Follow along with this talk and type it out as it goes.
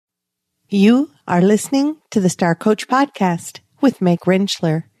You are listening to the Star Coach Podcast with Meg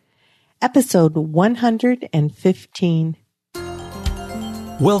Rentschler, episode 115.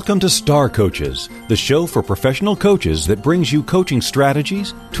 Welcome to Star Coaches, the show for professional coaches that brings you coaching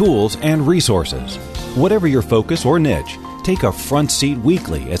strategies, tools, and resources. Whatever your focus or niche, take a front seat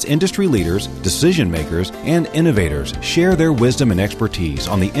weekly as industry leaders, decision makers, and innovators share their wisdom and expertise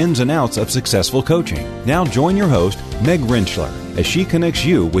on the ins and outs of successful coaching. Now join your host, Meg Rentschler, as she connects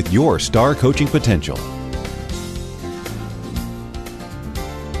you with your star coaching potential.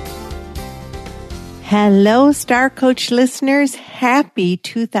 Hello, Star Coach listeners. Happy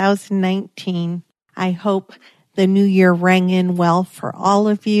 2019. I hope the new year rang in well for all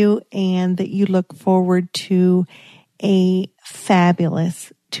of you and that you look forward to a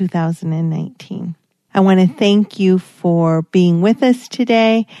fabulous 2019. I want to thank you for being with us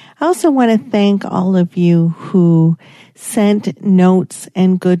today. I also want to thank all of you who sent notes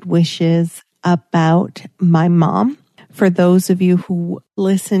and good wishes about my mom. For those of you who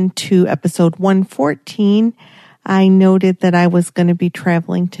listened to episode 114, I noted that I was going to be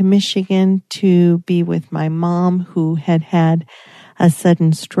traveling to Michigan to be with my mom who had had a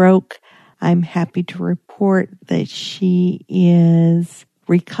sudden stroke. I'm happy to report that she is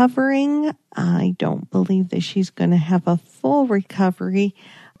recovering. I don't believe that she's going to have a full recovery,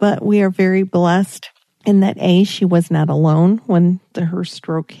 but we are very blessed in that she was not alone when her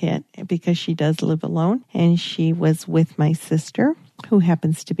stroke hit because she does live alone, and she was with my sister who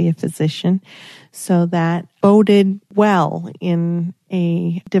happens to be a physician. So that boded well in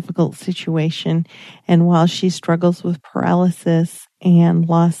a difficult situation. And while she struggles with paralysis and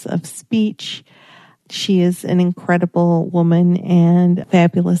loss of speech, she is an incredible woman and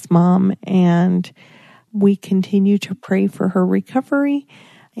fabulous mom. And we continue to pray for her recovery.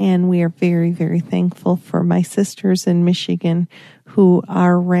 And we are very, very thankful for my sisters in Michigan who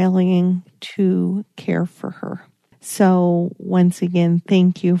are rallying to care for her. So once again,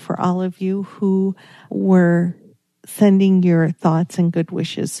 thank you for all of you who were sending your thoughts and good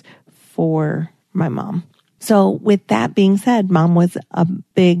wishes for my mom. So with that being said, Mom was a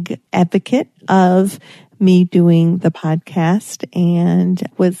big advocate of me doing the podcast and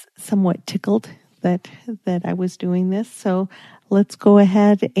was somewhat tickled that I was doing this. So let's go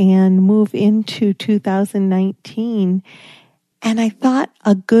ahead and move into 2019. And I thought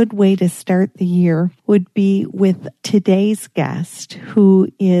a good way to start the year would be with today's guest, who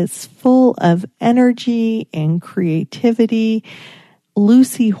is full of energy and creativity.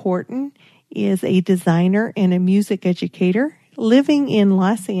 Lucy Horton is a designer and a music educator living in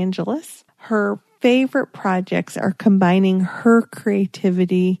Los Angeles. Her favorite projects are combining her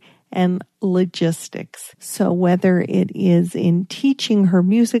creativity and logistics. So whether it is in teaching her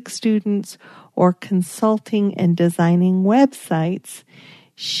music students or consulting and designing websites,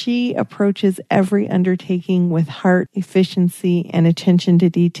 she approaches every undertaking with heart, efficiency, and attention to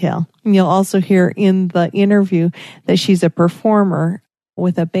detail. And you'll also hear in the interview that she's a performer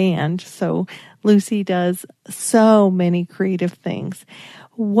with a band. So Lucy does so many creative things.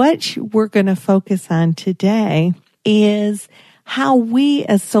 What we're going to focus on today is how we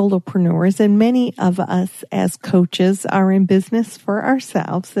as solopreneurs, and many of us as coaches, are in business for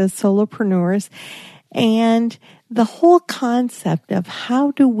ourselves as solopreneurs, and the whole concept of how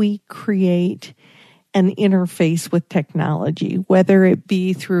do we create an interface with technology, whether it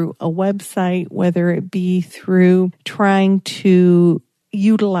be through a website, whether it be through trying to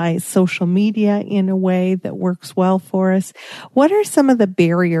utilize social media in a way that works well for us. What are some of the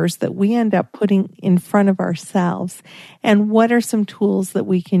barriers that we end up putting in front of ourselves? And what are some tools that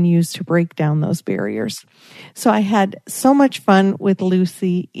we can use to break down those barriers? So I had so much fun with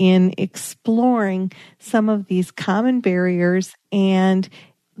Lucy in exploring some of these common barriers and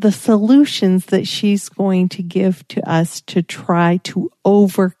the solutions that she's going to give to us to try to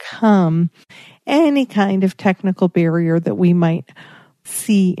overcome any kind of technical barrier that we might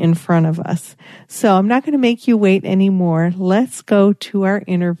see in front of us. So I'm not going to make you wait anymore. Let's go to our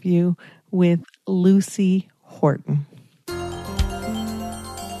interview with Lucy Horton.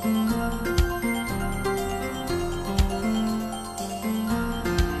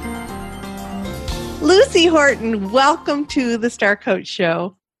 Lucy Horton, welcome to the Star Coach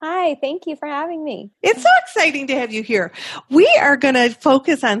Show. Hi, thank you for having me. It's so exciting to have you here. We are going to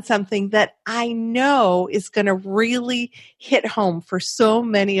focus on something that I know is going to really hit home for so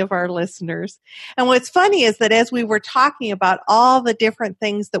many of our listeners. And what's funny is that as we were talking about all the different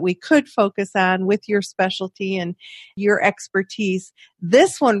things that we could focus on with your specialty and your expertise,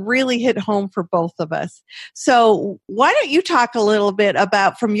 this one really hit home for both of us. So why don't you talk a little bit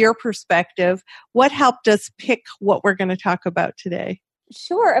about, from your perspective, what helped us pick what we're going to talk about today?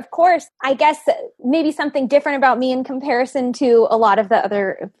 Sure, of course. I guess maybe something different about me in comparison to a lot of the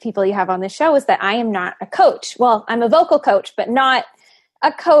other people you have on the show is that I am not a coach. Well, I'm a vocal coach, but not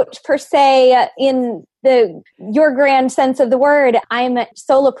a coach per se in your grand sense of the word. I'm a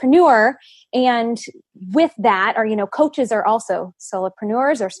solopreneur. And with that, coaches are also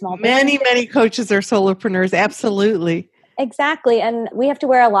solopreneurs or small businesses. Many coaches are solopreneurs. Absolutely. Exactly. And we have to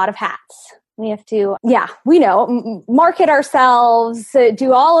wear a lot of hats. We have to, market ourselves,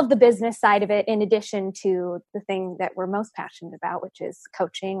 do all of the business side of it in addition to the thing that we're most passionate about, which is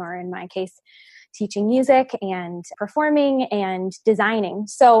coaching, or in my case, teaching music and performing and designing.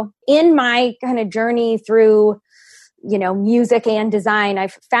 So in my kind of journey through, music and design,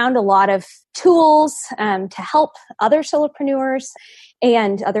 I've found a lot of tools to help other solopreneurs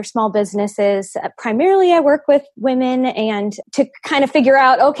and other small businesses. Primarily, I work with women and to kind of figure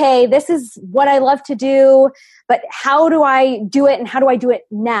out, okay, this is what I love to do, but how do I do it and how do I do it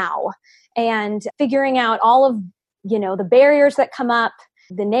now? And figuring out all of, the barriers that come up,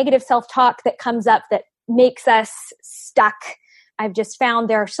 the negative self-talk that comes up that makes us stuck. I've just found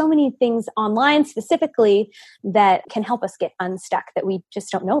there are so many things online specifically that can help us get unstuck that we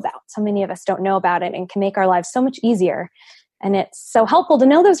just don't know about. So many of us don't know about it and can make our lives so much easier. And it's so helpful to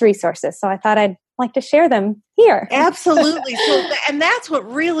know those resources. So I thought I'd like to share them here. Absolutely. And that's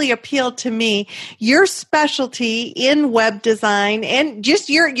what really appealed to me. Your specialty in web design, and just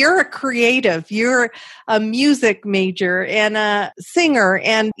you're a creative, you're a music major and a singer,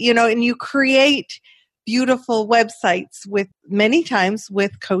 and you create beautiful websites with many times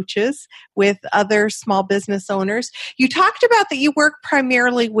with coaches, with other small business owners. You talked about that you work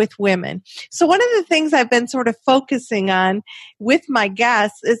primarily with women. So one of the things I've been sort of focusing on with my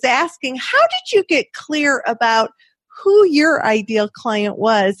guests is asking, how did you get clear about who your ideal client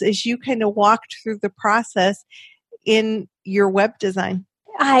was as you kind of walked through the process in your web design?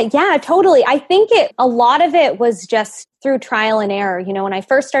 Yeah, totally. I think a lot of it was just through trial and error. When I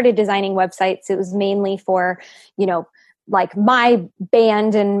first started designing websites, it was mainly for, like my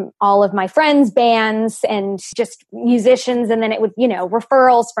band and all of my friends' bands and just musicians. And then it would,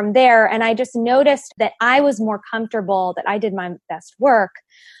 referrals from there. And I just noticed that I was more comfortable, that I did my best work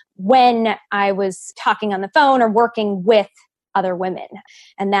when I was talking on the phone or working with other women.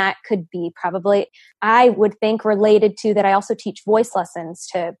 And that could be probably, I would think, related to that I also teach voice lessons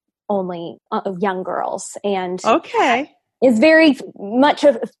to only young girls. And okay, is very much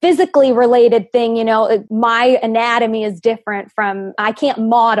a physically related thing. My anatomy is different from, I can't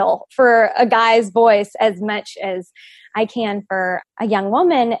model for a guy's voice as much as I can for a young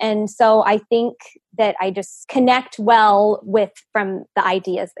woman. And so I think that I just connect well from the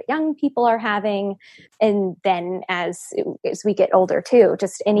ideas that young people are having. And then as we get older too,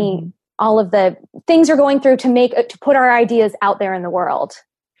 just all of the things we're going through to put our ideas out there in the world.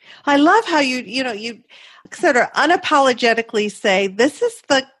 I love how you sort of unapologetically say, this is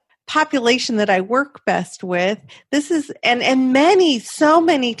the population that I work best with. This is, and so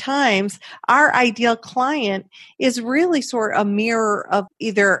many times our ideal client is really sort of a mirror of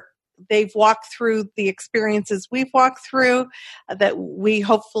either they've walked through the experiences we've walked through, that we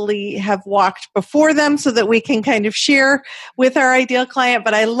hopefully have walked before them so that we can kind of share with our ideal client.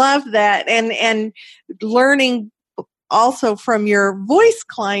 But I love that. And learning also from your voice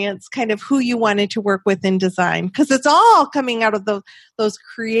clients, kind of who you wanted to work with in design, because it's all coming out of those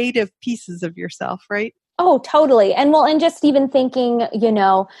creative pieces of yourself, right? Oh, totally. And just even thinking,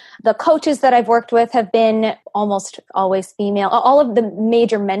 the coaches that I've worked with have been almost always female. All of the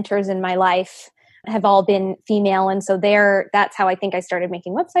major mentors in my life have all been female. And so that's how I think I started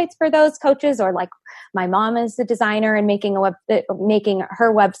making websites for those coaches, or like my mom is a designer and making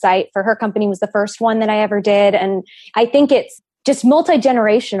her website for her company was the first one that I ever did. And I think it's just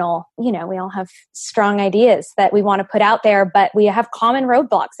multi-generational. We all have strong ideas that we want to put out there, but we have common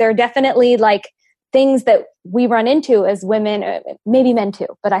roadblocks. There are definitely like things that we run into as women, maybe men too,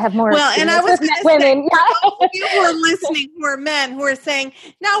 but I have more. Well, and I was going to women. Say, for you who are listening, who are men, who are saying,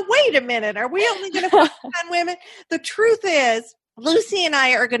 now, wait a minute, are we only going to focus on women? The truth is, Lucy and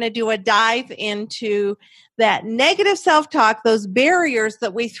I are going to do a dive into that negative self-talk, those barriers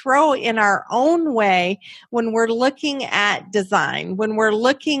that we throw in our own way when we're looking at design, when we're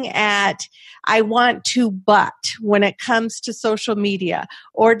looking at, I want to, but when it comes to social media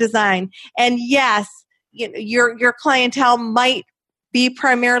or design. And yes, your clientele might be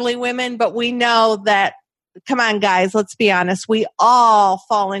primarily women, but we know that, come on, guys, let's be honest, we all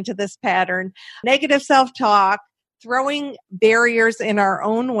fall into this pattern. Negative self-talk, throwing barriers in our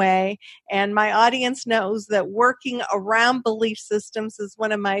own way. And my audience knows that working around belief systems is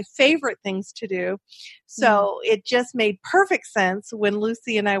one of my favorite things to do. So it just made perfect sense when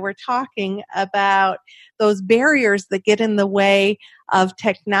Lucy and I were talking about those barriers that get in the way of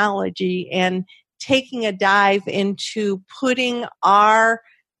technology and taking a dive into putting our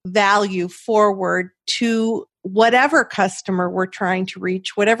value forward to whatever customer we're trying to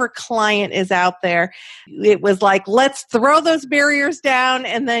reach, whatever client is out there. It was like, let's throw those barriers down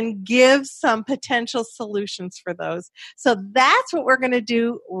and then give some potential solutions for those. So that's what we're going to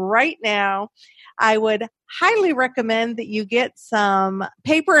do right now. I would highly recommend that you get some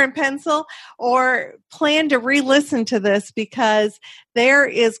paper and pencil or plan to re-listen to this, because there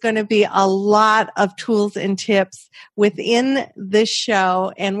is going to be a lot of tools and tips within this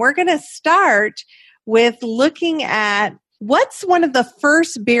show. And we're going to start with looking at what's one of the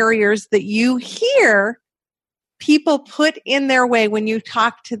first barriers that you hear people put in their way when you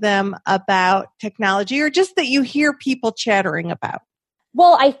talk to them about technology, or just that you hear people chattering about.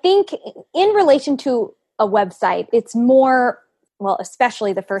 Well, I think in relation to a website, it's more, well,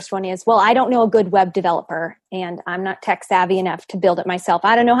 especially the first one is, well, I don't know a good web developer and I'm not tech savvy enough to build it myself.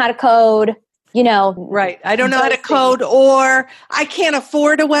 I don't know how to code, Right. I don't know how to code, or I can't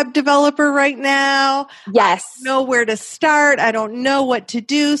afford a web developer right now. Yes. I don't know where to start. I don't know what to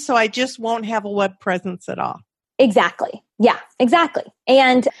do. So I just won't have a web presence at all. Exactly. Yeah, exactly.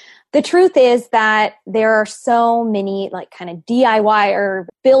 And the truth is that there are so many like kind of DIY or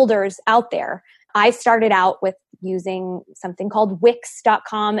builders out there. I started out with using something called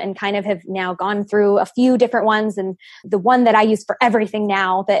Wix.com and kind of have now gone through a few different ones. And the one that I use for everything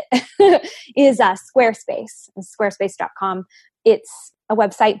now that is Squarespace, Squarespace.com. It's a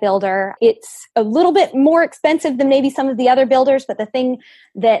website builder. It's a little bit more expensive than maybe some of the other builders, but the thing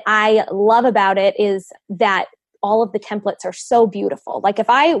that I love about it is that all of the templates are so beautiful. Like if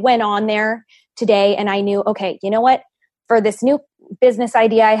I went on there today and I knew, okay, you know what? For this new business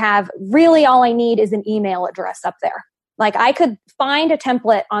idea I have, really all I need is an email address up there. Like I could find a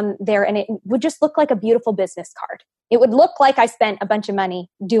template on there and it would just look like a beautiful business card. It would look like I spent a bunch of money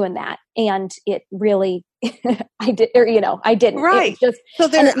doing that. And it really, I didn't. Right. It just, so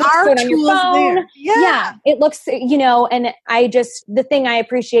there are tools there. Yeah. It looks, and the thing I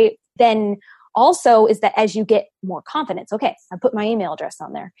appreciate then also is that as you get more confidence, okay, I put my email address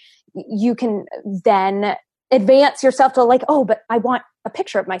on there. You can then advance yourself to like, oh, but I want a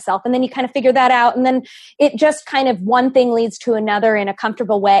picture of myself. And then you kind of figure that out. And then it just kind of one thing leads to another in a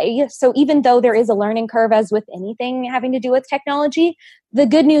comfortable way. So even though there is a learning curve as with anything having to do with technology, the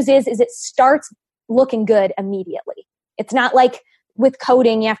good news is it starts looking good immediately. It's not like with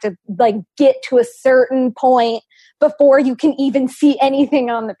coding, you have to like get to a certain point before you can even see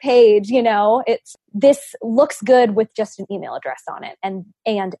anything on the page. This looks good with just an email address on it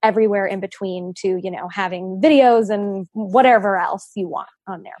and everywhere in between to, having videos and whatever else you want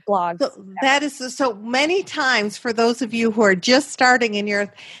on there, blogs. So that is so many times for those of you who are just starting and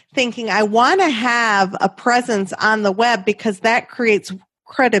you're thinking, I want to have a presence on the web because that creates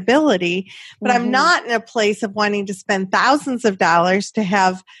credibility, but I'm not in a place of wanting to spend thousands of dollars to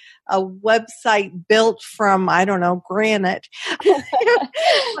have a website built from, I don't know, granite.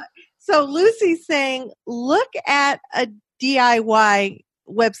 So Lucy's saying, look at a DIY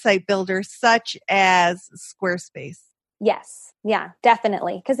website builder such as Squarespace. Yes. Yeah,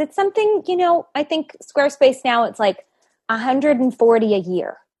 definitely. Because it's something, I think Squarespace now, it's like $140 a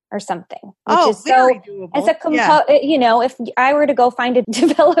year or something. Which is very doable. As if I were to go find a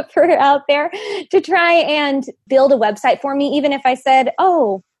developer out there to try and build a website for me, even if I said,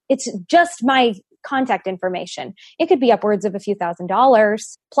 oh, it's just my contact information, it could be upwards of a few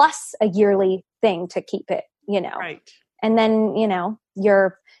 $1,000s plus a yearly thing to keep it, Right. And then,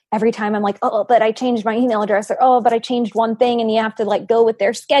 every time I'm like, oh, but I changed my email address, or, oh, but I changed one thing, and you have to like go with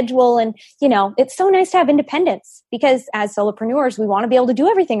their schedule. And, it's so nice to have independence because as solopreneurs, we want to be able to do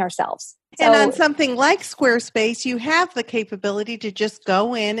everything ourselves. And on something like Squarespace, you have the capability to just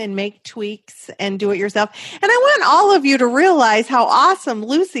go in and make tweaks and do it yourself. And I want all of you to realize how awesome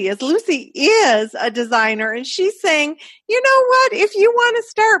Lucy is. Lucy is a designer, and she's saying, you know what? If you want to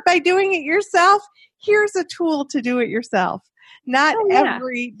start by doing it yourself, here's a tool to do it yourself. Not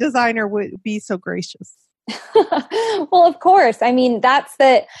every designer would be so gracious. Well, of course. I mean,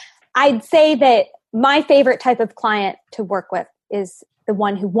 I'd say that my favorite type of client to work with is the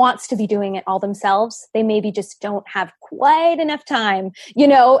one who wants to be doing it all themselves. They maybe just don't have quite enough time,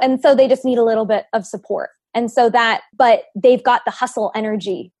 and so they just need a little bit of support. And so but they've got the hustle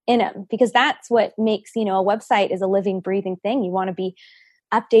energy in them, because that's what makes, a website is a living, breathing thing. You want to be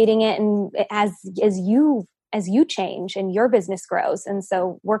updating it and as you as you change and your business grows. And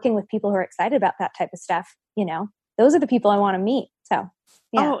so working with people who are excited about that type of stuff, those are the people I want to meet. So,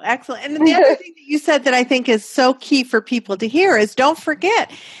 yeah. Oh, excellent. And the other thing that you said that I think is so key for people to hear is don't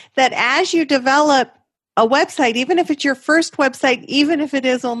forget that as you develop a website, even if it's your first website, even if it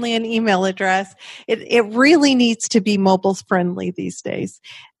is only an email address, it really needs to be mobile friendly these days.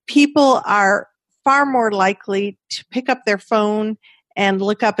 People are far more likely to pick up their phone and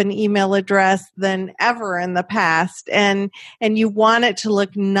look up an email address than ever in the past. And you want it to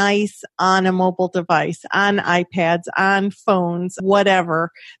look nice on a mobile device, on iPads, on phones,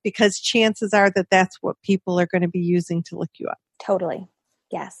 whatever, because chances are that that's what people are going to be using to look you up. Totally.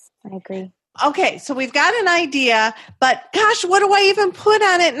 Yes, I agree. Okay, so we've got an idea, but gosh, what do I even put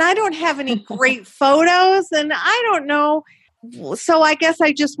on it? And I don't have any great photos and I don't know. So I guess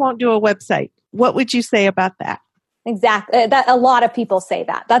I just won't do a website. What would you say about that? Exactly. That a lot of people say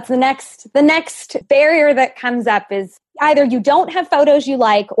that. That's the next barrier that comes up is either you don't have photos you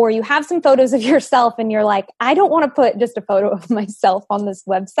like, or you have some photos of yourself and you're like, I don't want to put just a photo of myself on this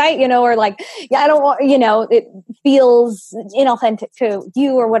website, or like, I don't want, it feels inauthentic to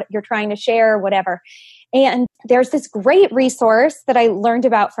you or what you're trying to share or whatever. And there's this great resource that I learned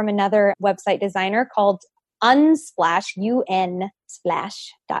about from another website designer called Unsplash,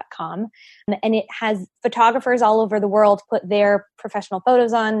 unsplash.com. And it has photographers all over the world put their professional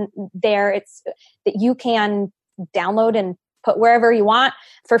photos on there. It's that you can download and put wherever you want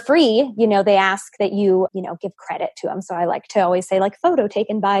for free. They ask that you, give credit to them. So I like to always say like photo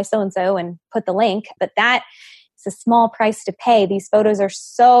taken by so-and-so and put the link, but that is a small price to pay. These photos are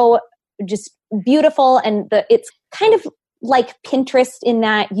so just beautiful. And it's kind of like Pinterest in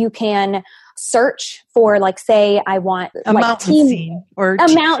that you can search for, like, say I want a like mountain scene or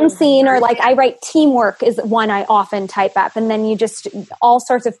a mountain scene, or like I write teamwork is one I often type up, and then you just all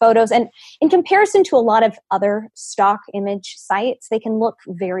sorts of photos. And in comparison to a lot of other stock image sites, they can look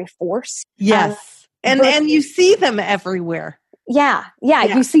very forced. Yes, and you see them everywhere. Yeah.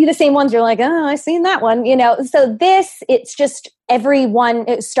 You see the same ones. You're like, oh, I've seen that one. So it's just everyone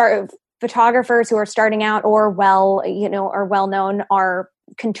photographers who are starting out or are well known are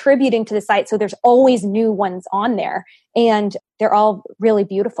contributing to the site. So there's always new ones on there, and they're all really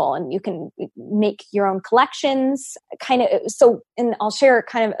beautiful, and you can make your own collections and I'll share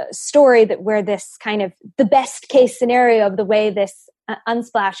kind of a story where this kind of the best case scenario of the way this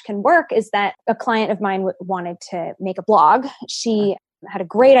Unsplash can work is that a client of mine wanted to make a blog. She had a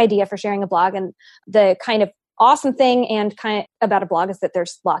great idea for sharing a blog, and the kind of awesome thing and kind of about a blog is that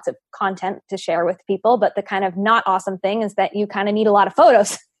there's lots of content to share with people, but the kind of not awesome thing is that you kind of need a lot of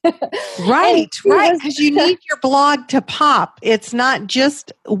photos. Right. Because you need your blog to pop. It's not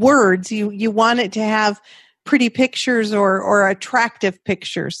just words. You want it to have pretty pictures or attractive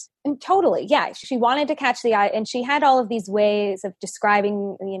pictures. And totally. Yeah. She wanted to catch the eye, and she had all of these ways of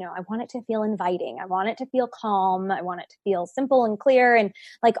describing, I want it to feel inviting. I want it to feel calm. I want it to feel simple and clear, and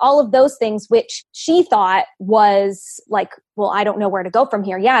like all of those things, which she thought was like, well, I don't know where to go from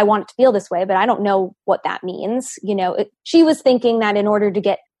here. Yeah, I want it to feel this way, but I don't know what that means. She was thinking that in order to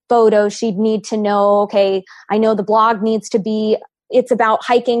get photos, she'd need to know, okay, I know the blog needs to be, it's about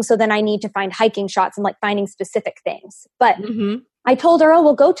hiking. So then I need to find hiking shots and like finding specific things. But I told her, oh,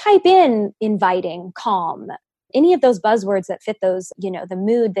 well, go type in inviting, calm, any of those buzzwords that fit those, the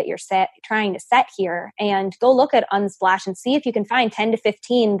mood that you're trying to set here, and go look at Unsplash and see if you can find 10 to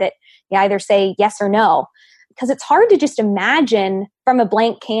 15 that you either say yes or no. Because it's hard to just imagine from a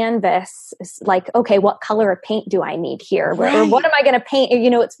blank canvas, like, okay, what color of paint do I need here? Right. Or what am I going to paint?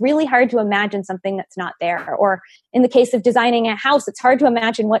 It's really hard to imagine something that's not there. Or in the case of designing a house, it's hard to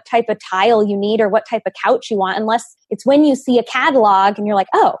imagine what type of tile you need or what type of couch you want, unless it's when you see a catalog and you're like,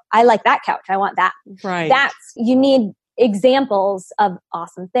 oh, I like that couch. I want that. Right. You need examples of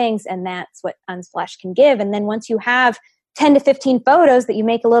awesome things. And that's what Unsplash can give. And then once you have 10 to 15 photos that you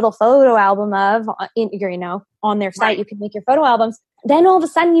make a little photo album of on their site, right. You can make your photo albums. Then all of a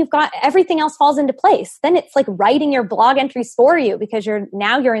sudden you've got everything else falls into place. Then it's like writing your blog entries for you, because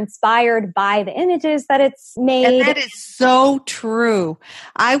you're inspired by the images that it's made. And that is so true.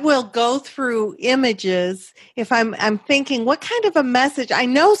 I will go through images if I'm thinking, what kind of a message? I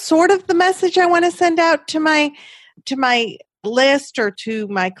know sort of the message I want to send out to my list or to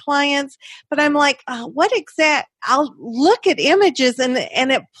my clients, but I'm like, I'll look at images and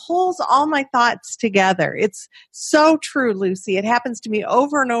it pulls all my thoughts together. It's so true, Lucy. It happens to me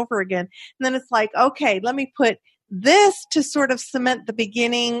over and over again. And then it's like, okay, let me put this to sort of cement the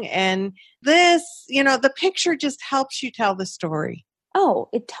beginning, and this, the picture just helps you tell the story. Oh,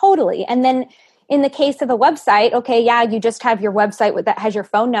 it totally. And then in the case of a website, okay, yeah, you just have your website that has your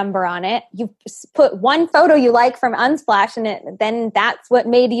phone number on it. You put one photo you like from Unsplash and then that's what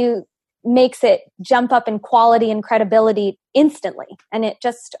makes it jump up in quality and credibility instantly. And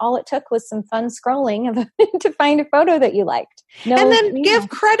all it took was some fun scrolling to find a photo that you liked. And then give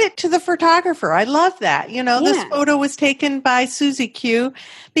credit to the photographer. I love that. This photo was taken by Susie Q,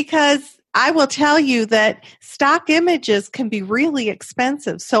 because I will tell you that stock images can be really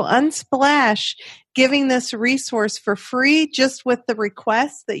expensive. So Unsplash giving this resource for free, just with the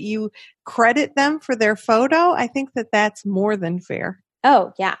request that you credit them for their photo, I think that that's more than fair.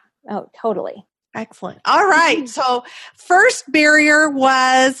 Oh, yeah. Oh, totally. Excellent. All right. So first barrier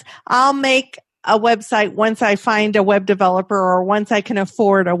was, I'll make a website once I find a web developer or once I can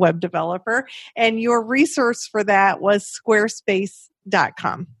afford a web developer. And your resource for that was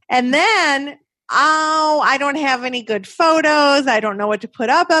squarespace.com. And then, I don't have any good photos. I don't know what to put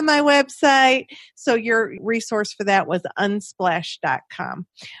up on my website. So your resource for that was unsplash.com.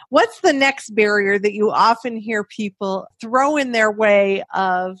 What's the next barrier that you often hear people throw in their way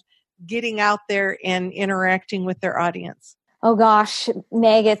of getting out there and interacting with their audience? Oh gosh,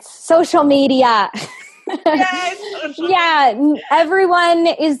 Meg, it's social media. Yes, yeah, everyone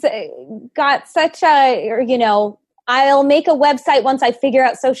is got such I'll make a website once I figure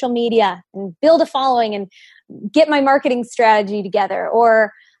out social media and build a following and get my marketing strategy together,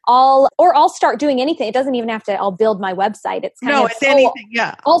 or I'll start doing anything. It doesn't even have to, I'll build my website. It's anything.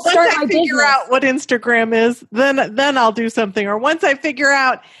 Yeah. I'll start my business. Once I figure out what Instagram is, then I'll do something. Or once I figure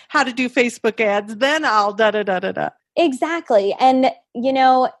out how to do Facebook ads, then I'll da-da-da-da-da. Exactly. And,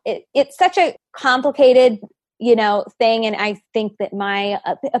 it's such a complicated, thing. And I think that my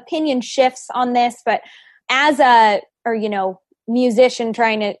opinion shifts on this, but as musician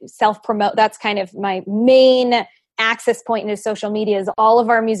trying to self-promote, that's kind of my main access point into social media, is all of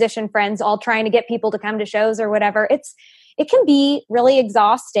our musician friends all trying to get people to come to shows or whatever. It can be really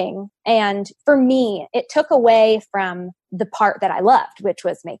exhausting. And for me, it took away from the part that I loved, which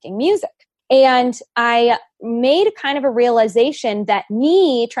was making music. And I made kind of a realization that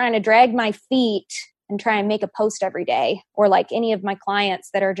me trying to drag my feet and try and make a post every day, or like any of my clients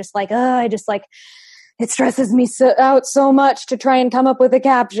that are just like, it stresses me out so much to try and come up with a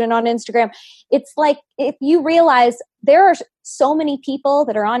caption on Instagram. It's like, if you realize there are so many people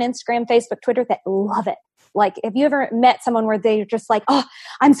that are on Instagram, Facebook, Twitter that love it. Like, have you ever met someone where they're just like, oh,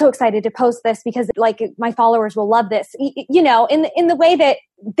 I'm so excited to post this because like my followers will love this, in the way that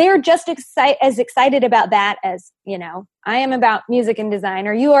they're just as excited about that as, I am about music and design,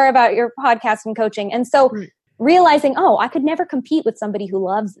 or you are about your podcast and coaching. And so realizing, I could never compete with somebody who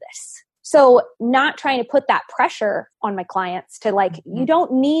loves this. So not trying to put that pressure on my clients to you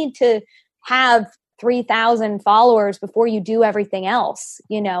don't need to have 3,000 followers before you do everything else.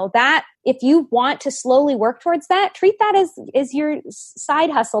 That if you want to slowly work towards that, treat that as your side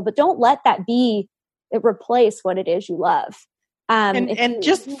hustle, but don't let that replace what it is you love. And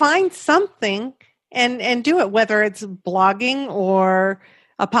just find something and do it, whether it's blogging or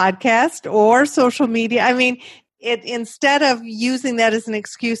a podcast or social media. I mean, instead of using that as an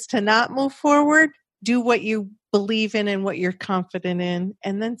excuse to not move forward, do what you believe in and what you're confident in,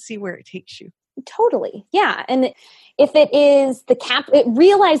 and then see where it takes you. Totally. Yeah. And if it is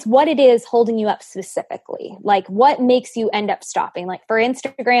realize what it is holding you up specifically, like what makes you end up stopping. Like for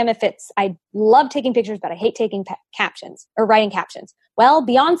Instagram, I love taking pictures, but I hate taking captions or writing captions. Well,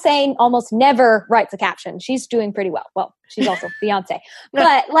 Beyonce almost never writes a caption. She's doing pretty well. Well, she's also Beyonce,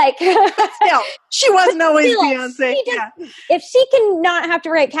 but still, she wasn't always Beyonce. If she can not have to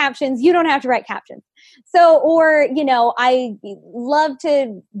write captions, you don't have to write captions. So, I love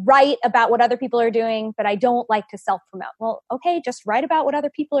to write about what other people are doing, but I don't like to self-promote. Well, okay, just write about what other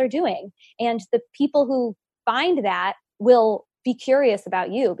people are doing. And the people who find that will be curious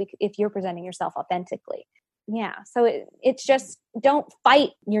about you if you're presenting yourself authentically. Yeah. So it's just, don't fight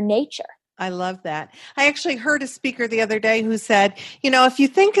your nature. I love that. I actually heard a speaker the other day who said, if you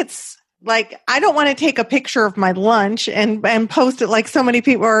think it's like, I don't want to take a picture of my lunch and post it like so many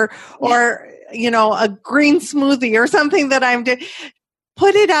people or a green smoothie or something that I'm doing.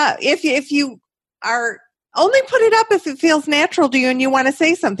 Put it up. If you are only put it up if it feels natural to you and you want to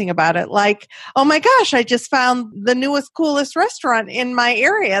say something about it. Like, oh my gosh, I just found the newest, coolest restaurant in my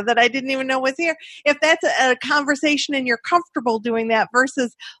area that I didn't even know was here. If that's a conversation and you're comfortable doing that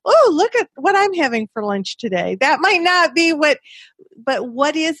versus, oh, look at what I'm having for lunch today. That might not be but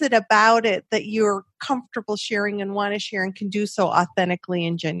what is it about it that you're comfortable sharing and want to share and can do so authentically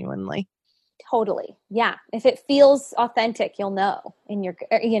and genuinely? Totally. Yeah. If it feels authentic, you'll know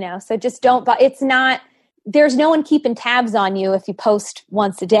so just don't, it's not there's no one keeping tabs on you if you post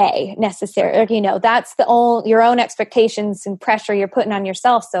once a day necessarily. That's your own expectations and pressure you're putting on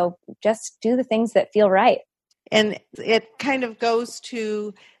yourself. So just do the things that feel right. And it kind of goes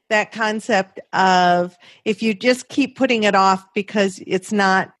to that concept of if you just keep putting it off because it's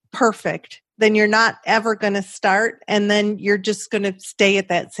not perfect, then you're not ever going to start. And then you're just going to stay at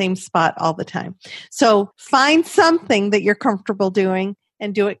that same spot all the time. So find something that you're comfortable doing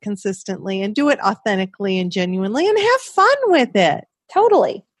and do it consistently and do it authentically and genuinely and have fun with it.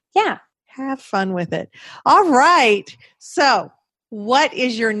 Totally. Yeah. Have fun with it. All right. So what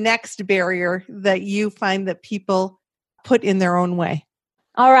is your next barrier that you find that people put in their own way?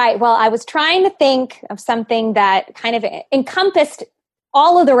 All right. Well, I was trying to think of something that kind of encompassed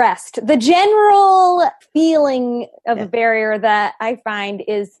all of the rest. The general feeling of a barrier that I find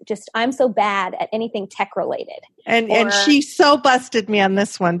is just, I'm so bad at anything tech related. And she so busted me on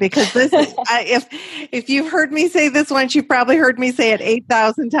this one because this is, if you've heard me say this once, you've probably heard me say it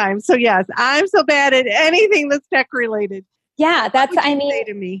 8,000 times. So yes, I'm so bad at anything that's tech related. Yeah, say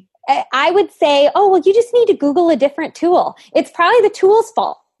to me? I would say, well, you just need to Google a different tool. It's probably the tool's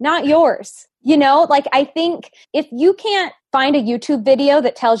fault, not yours. I think if you can't find a YouTube video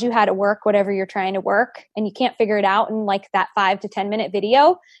that tells you how to work whatever you're trying to work and you can't figure it out in like that 5 to 10 minute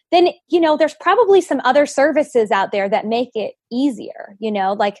video, then, there's probably some other services out there that make it easier.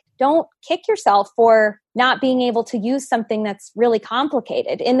 Don't kick yourself for not being able to use something that's really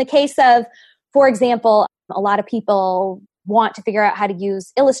complicated. In the case of, for example, a lot of people want to figure out how to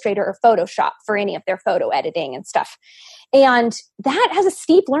use Illustrator or Photoshop for any of their photo editing and stuff. And that has a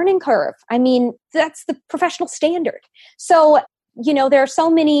steep learning curve. I mean, that's the professional standard. So, there are so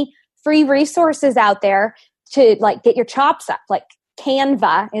many free resources out there to get your chops up. Like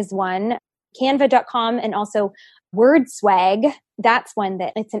Canva is one, canva.com, and also WordSwag. That's one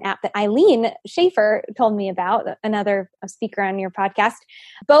that it's an app that Eileen Schaefer told me about, another speaker on your podcast.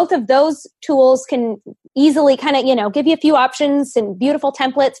 Both of those tools can easily kind of, give you a few options and beautiful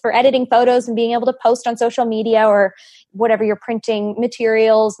templates for editing photos and being able to post on social media or whatever your printing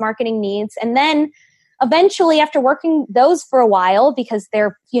materials, marketing needs. And then eventually after working those for a while, because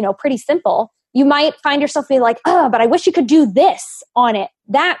they're, pretty simple, you might find yourself being like, but I wish you could do this on it.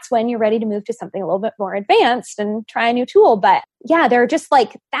 That's when you're ready to move to something a little bit more advanced and try a new tool. But yeah, there are just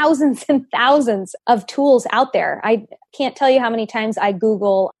thousands and thousands of tools out there. I can't tell you how many times I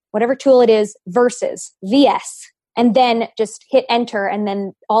Google whatever tool it is versus VS and then just hit enter. And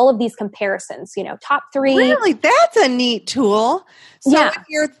then all of these comparisons, top 3. Really? That's a neat tool. So yeah. If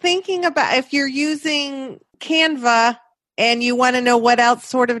you're thinking about, if you're using Canva and you want to know what else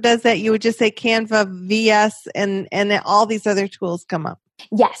sort of does that, you would just say Canva, VS, and all these other tools come up.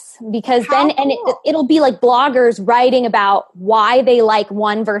 Yes, because How then, cool. and it'll be like bloggers writing about why they like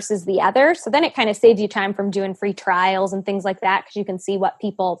one versus the other. So then it kind of saves you time from doing free trials and things like that, because you can see what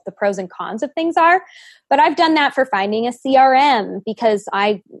the pros and cons of things are. But I've done that for finding a CRM because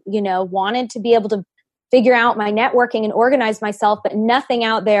I, wanted to be able to figure out my networking and organize myself, but nothing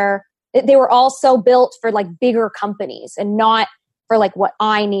out there. They were all so built for bigger companies and not for what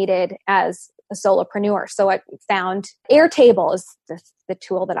I needed as a solopreneur. So I found Airtable is the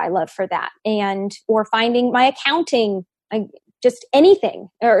tool that I love for that. Or finding my accounting, just anything,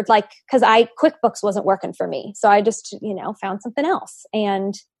 or cause QuickBooks wasn't working for me. So I just, found something else.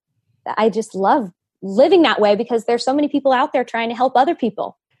 And I just love living that way because there's so many people out there trying to help other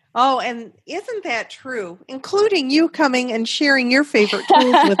people. Oh, and isn't that true? Including you coming and sharing your favorite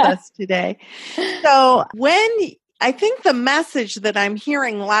tools with us today. So I think the message that I'm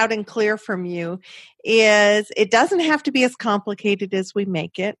hearing loud and clear from you is it doesn't have to be as complicated as we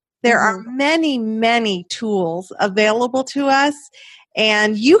make it. There are many, many tools available to us,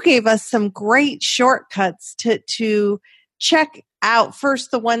 and you gave us some great shortcuts to check out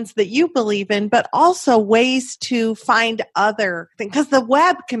first the ones that you believe in, but also ways to find other things, because the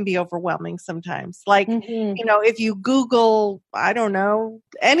web can be overwhelming sometimes. If you Google, I don't know,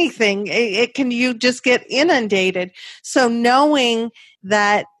 anything, you just get inundated. So knowing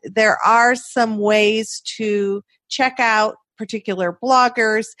that there are some ways to check out particular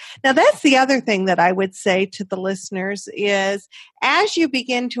bloggers. Now, that's the other thing that I would say to the listeners is as you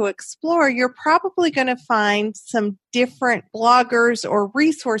begin to explore, you're probably going to find some different bloggers or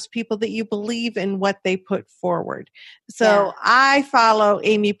resource people that you believe in what they put forward. So I follow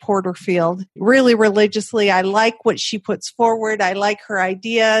Amy Porterfield really religiously. I like what she puts forward. I like her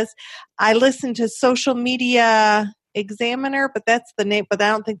ideas. I listen to social media Examiner, but that's the name, but I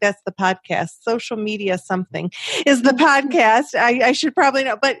don't think that's the podcast. Social Media something is the podcast. I should probably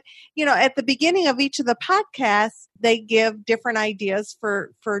know. But, at the beginning of each of the podcasts, they give different ideas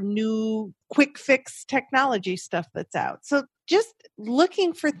for new quick fix technology stuff that's out. So just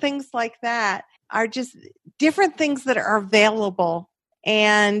looking for things like that are just different things that are available,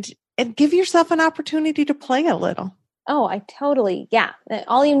 and give yourself an opportunity to play a little. Oh, I totally, yeah.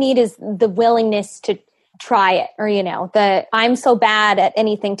 All you need is the willingness to try it, or, I'm so bad at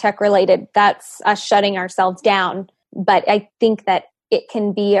anything tech related. That's us shutting ourselves down. But I think that it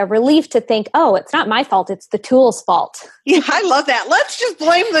can be a relief to think, oh, it's not my fault. It's the tool's fault. Yeah, I love that. Let's just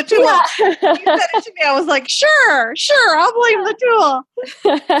blame the tool. Yeah. You said it to me. I was like, sure, I'll blame the tool.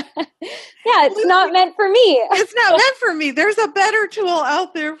 Yeah, it's not meant for me. It's not meant for me. There's a better tool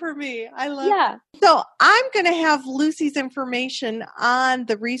out there for me. I love it. So I'm going to have Lucy's information on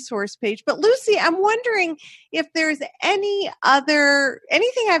the resource page. But Lucy, I'm wondering if there's anything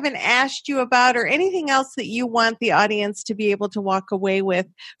I haven't asked you about, or anything else that you want the audience to be able to walk away with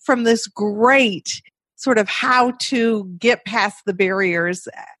from this great sort of how to get past the barriers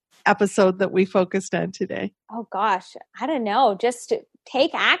episode that we focused on today. Oh gosh, I don't know. Just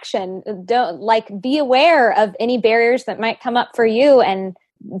take action. Don't be aware of any barriers that might come up for you, and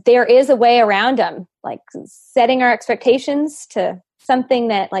there is a way around them. Like setting our expectations to something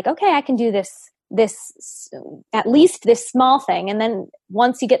that okay, I can do this at least this small thing. And then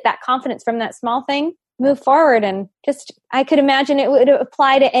once you get that confidence from that small thing, move forward. And I could imagine it would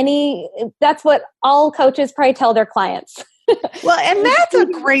apply to that's what all coaches probably tell their clients. Well, and that's a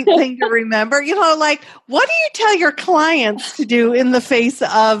great thing to remember. What do you tell your clients to do in the face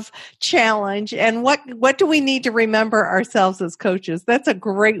of challenge? And what do we need to remember ourselves as coaches? That's a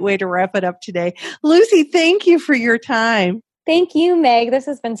great way to wrap it up today. Lucy, thank you for your time. Thank you, Meg. This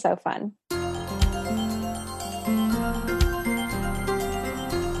has been so fun.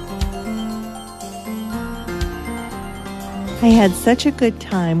 I had such a good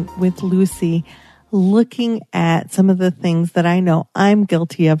time with Lucy looking at some of the things that I know I'm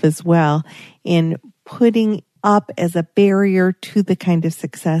guilty of as well in putting up as a barrier to the kind of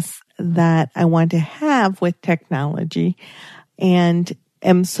success that I want to have with technology, and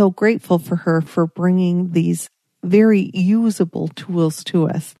am so grateful for her for bringing these very usable tools to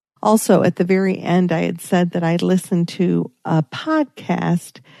us. Also, at the very end, I had said that I listened to a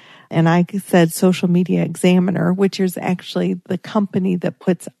podcast, and I said Social Media Examiner, which is actually the company that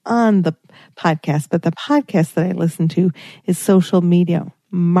puts on the podcast. But the podcast that I listen to is Social Media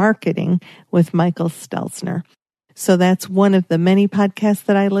Marketing with Michael Stelzner. So that's one of the many podcasts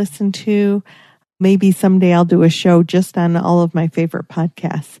that I listen to. Maybe someday I'll do a show just on all of my favorite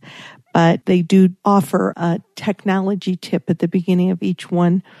podcasts. But they do offer a technology tip at the beginning of each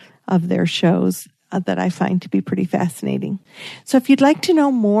one of their shows that I find to be pretty fascinating. So if you'd like to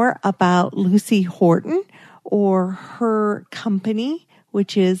know more about Lucy Horton or her company,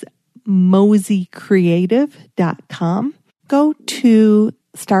 which is moseycreative.com, go to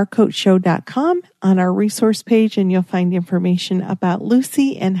starcoachshow.com on our resource page, and you'll find information about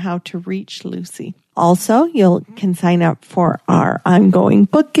Lucy and how to reach Lucy. Also, you can sign up for our ongoing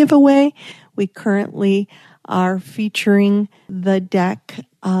book giveaway. We currently are featuring the deck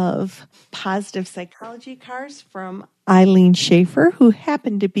of Positive Psychology cards from Eileen Schaefer, who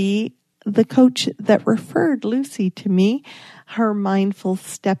happened to be the coach that referred Lucy to me. Her Mindful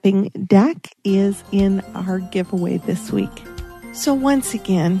Stepping deck is in our giveaway this week. So once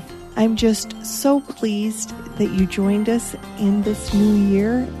again, I'm just so pleased that you joined us in this new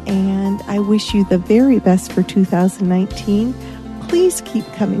year, and I wish you the very best for 2019. Please keep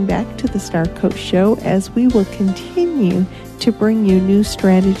coming back to the Star Coach Show as we will continue to bring you new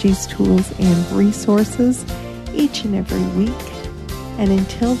strategies, tools, and resources each and every week. And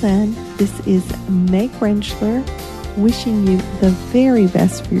until then, this is Meg Rentschler wishing you the very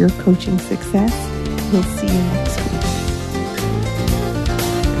best for your coaching success. We'll see you next week.